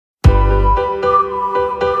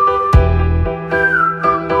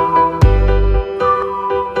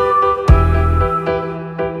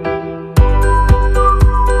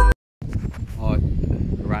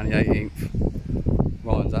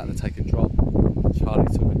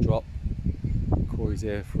Corey's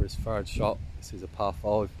here for his third shot. This is a par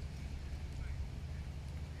 5.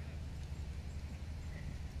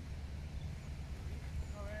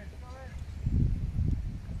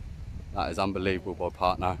 That is unbelievable by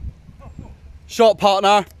partner. Shot,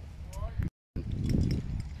 partner!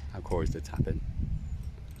 How Corey's did tap in.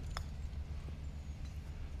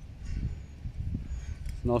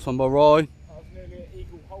 Nice one by Roy. That was nearly an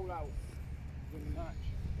eagle hole out.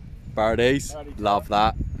 Birdies. Love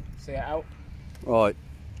that. See it out. Right.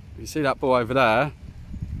 You see that ball over there?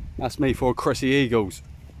 That's me for Chrissy Eagles.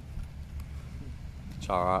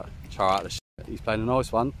 Char out the shit. He's playing a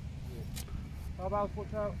nice one. How about watch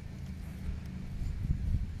out?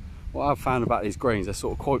 What I've found about these greens, they're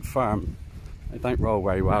sort of quite firm. They don't roll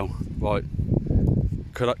very well. Right.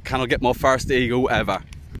 Can I get my first eagle ever?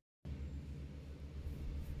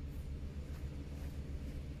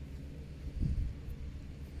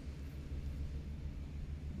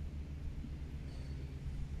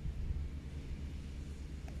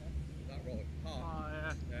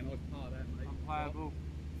 Unplayable.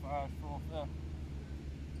 First, fourth there.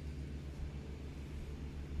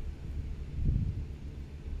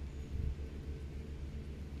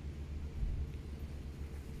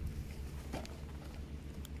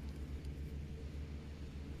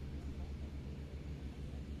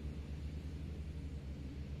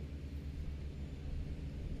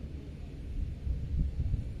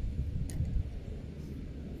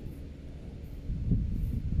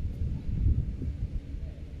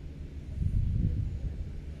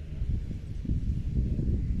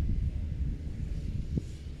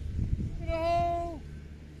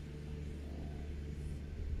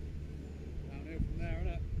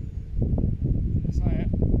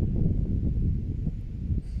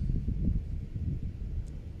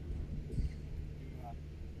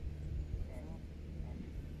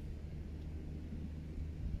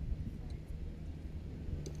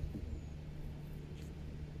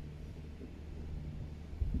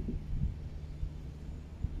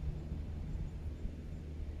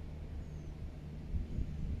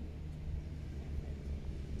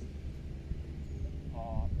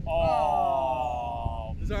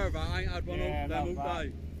 Oh, Deserve that. I ain't had one Yeah, of them not all bad.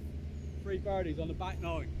 day. 3 birdies on the back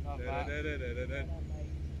 9. Not bad. Deserve that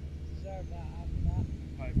after that.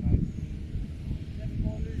 Right, mate. Never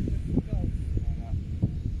more losing if you go.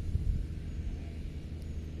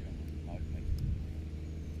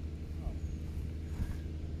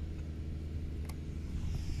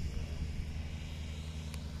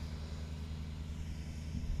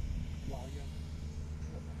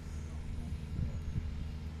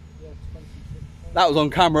 That was on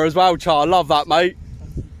camera as well, Char. I love that, mate.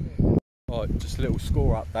 Right, just a little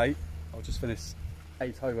score update. I've just finished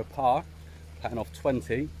 8 over par, playing off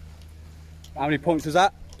 20. How many points was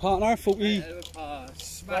that, partner? 40?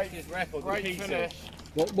 Smashed his record. Great finish.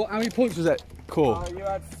 How many points was it? Cool. You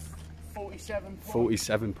had 47 points.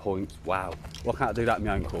 47 points. Wow. Why can't I do that in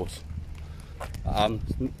my own course?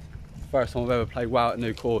 First time I've ever played well at a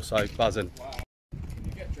new course, so buzzing. Wow. Can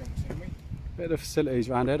you get drinks in me? Bit of the facilities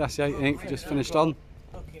around here. That's the 18th we just finished on.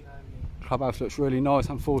 Clubhouse looks really nice.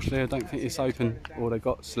 Unfortunately, I don't think it's open, or they've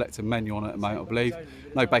got selected menu on it at the moment, I believe.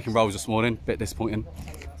 No bacon rolls this morning. Bit disappointing.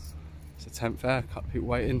 It's a 10th there. A couple of people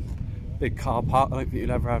waiting. Big car park. I don't think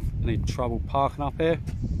you'll ever have any trouble parking up here.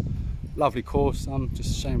 Lovely course.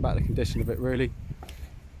 Just ashamed about the condition of it, really.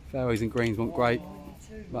 Fairways and greens weren't great,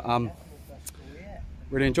 but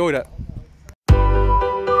really enjoyed it.